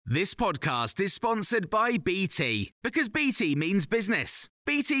This podcast is sponsored by BT, because BT means business.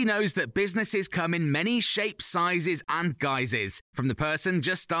 BT knows that businesses come in many shapes, sizes and guises, from the person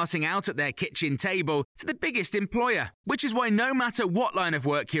just starting out at their kitchen table to the biggest employer, which is why no matter what line of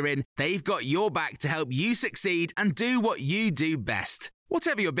work you're in, they've got your back to help you succeed and do what you do best.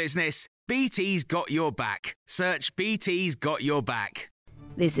 Whatever your business, BT's got your back. Search BT's got your back.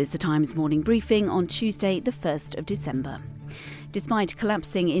 This is the Times morning briefing on Tuesday, the 1st of December. Despite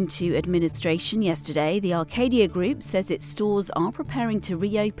collapsing into administration yesterday, the Arcadia Group says its stores are preparing to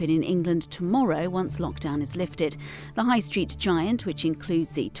reopen in England tomorrow once lockdown is lifted. The high street giant, which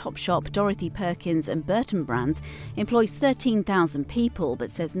includes the Topshop, Dorothy Perkins and Burton brands, employs 13,000 people but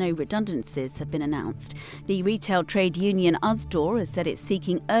says no redundancies have been announced. The retail trade union Usdaw has said it's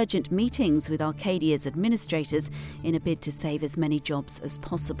seeking urgent meetings with Arcadia's administrators in a bid to save as many jobs as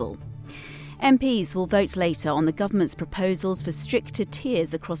possible. MPs will vote later on the government's proposals for stricter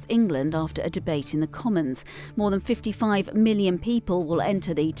tiers across England after a debate in the Commons. More than 55 million people will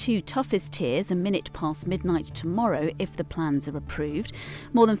enter the two toughest tiers a minute past midnight tomorrow if the plans are approved.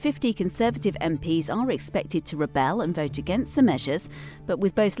 More than 50 Conservative MPs are expected to rebel and vote against the measures, but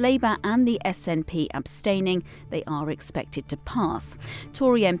with both Labour and the SNP abstaining, they are expected to pass.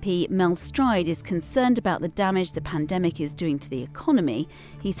 Tory MP Mel Stride is concerned about the damage the pandemic is doing to the economy.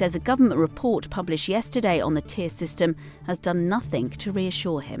 He says a government report published yesterday on the tier system has done nothing to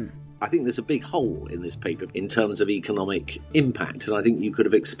reassure him. I think there's a big hole in this paper in terms of economic impact, and I think you could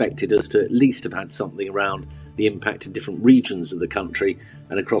have expected us to at least have had something around the impact in different regions of the country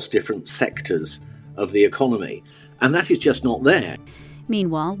and across different sectors of the economy. And that is just not there.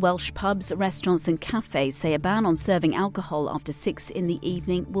 Meanwhile, Welsh pubs, restaurants and cafes say a ban on serving alcohol after 6 in the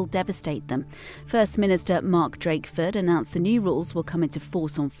evening will devastate them. First Minister Mark Drakeford announced the new rules will come into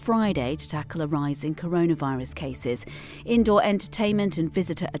force on Friday to tackle a rise in coronavirus cases. Indoor entertainment and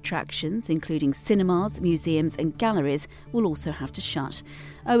visitor attractions, including cinemas, museums and galleries, will also have to shut.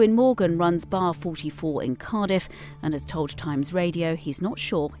 Owen Morgan runs Bar 44 in Cardiff and has told Times Radio he's not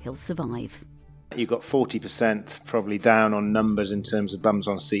sure he'll survive. You've got 40% probably down on numbers in terms of bums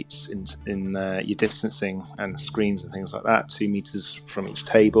on seats in your distancing and screens and things like that, 2 metres from each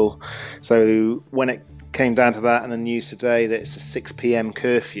table. So when it came down to that and the news today that it's a 6 p.m.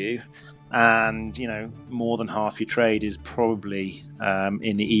 curfew and, more than half your trade is probably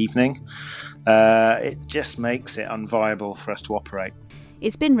in the evening, it just makes it unviable for us to operate.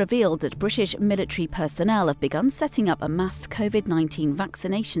 It's been revealed that British military personnel have begun setting up a mass COVID-19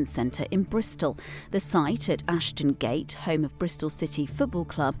 vaccination centre in Bristol. The site at Ashton Gate, home of Bristol City Football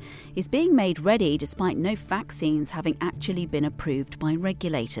Club, is being made ready despite no vaccines having actually been approved by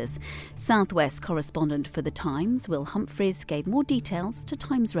regulators. South West correspondent for The Times, Will Humphreys, gave more details to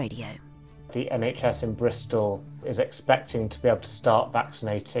Times Radio. The NHS in Bristol is expecting to be able to start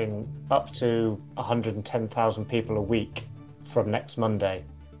vaccinating up to 110,000 people a week from next Monday.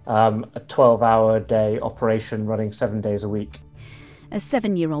 A 12-hour day operation running 7 days a week. A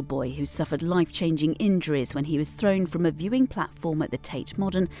 7-year-old boy who suffered life-changing injuries when he was thrown from a viewing platform at the Tate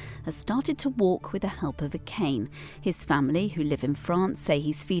Modern has started to walk with the help of a cane. His family, who live in France, say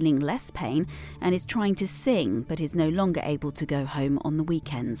he's feeling less pain and is trying to sing but is no longer able to go home on the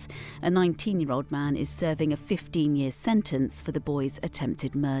weekends. A 19-year-old man is serving a 15-year sentence for the boy's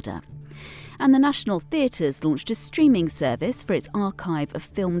attempted murder. And the National Theatre's launched a streaming service for its archive of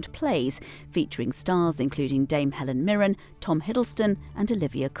filmed plays, featuring stars including Dame Helen Mirren, Tom Hiddleston and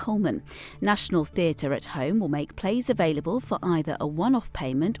Olivia Colman. National Theatre at Home will make plays available for either a one-off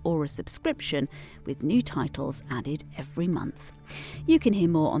payment or a subscription, with new titles added every month. You can hear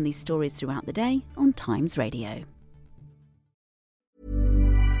more on these stories throughout the day on Times Radio.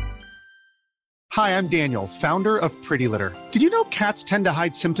 Hi, I'm Daniel, founder of Pretty Litter. Did you know cats tend to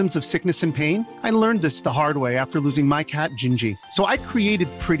hide symptoms of sickness and pain? I learned this the hard way after losing my cat, Gingy. So I created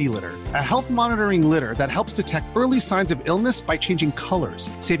Pretty Litter, a health monitoring litter that helps detect early signs of illness by changing colors,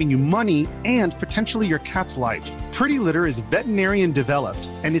 saving you money and potentially your cat's life. Pretty Litter is veterinarian developed,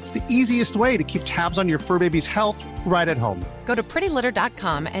 and it's the easiest way to keep tabs on your fur baby's health right at home. Go to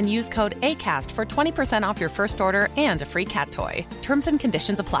prettylitter.com and use code ACAST for 20% off your first order and a free cat toy. Terms and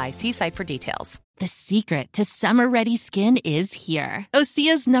conditions apply. See site for details. The secret to summer-ready skin is here.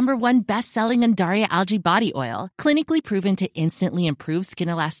 Osea's #1 best-selling Undaria Algae Body Oil, clinically proven to instantly improve skin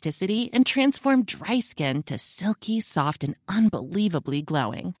elasticity and transform dry skin to silky, soft, and unbelievably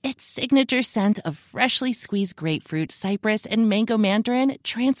glowing. Its signature scent of freshly squeezed grapefruit, cypress, and mango mandarin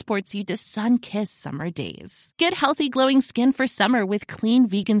transports you to sun-kissed summer days. Get healthy, glowing skin for summer with clean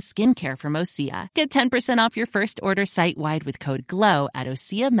vegan skincare from Osea. Get 10% off your first order site-wide with code GLOW at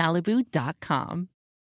OseaMalibu.com.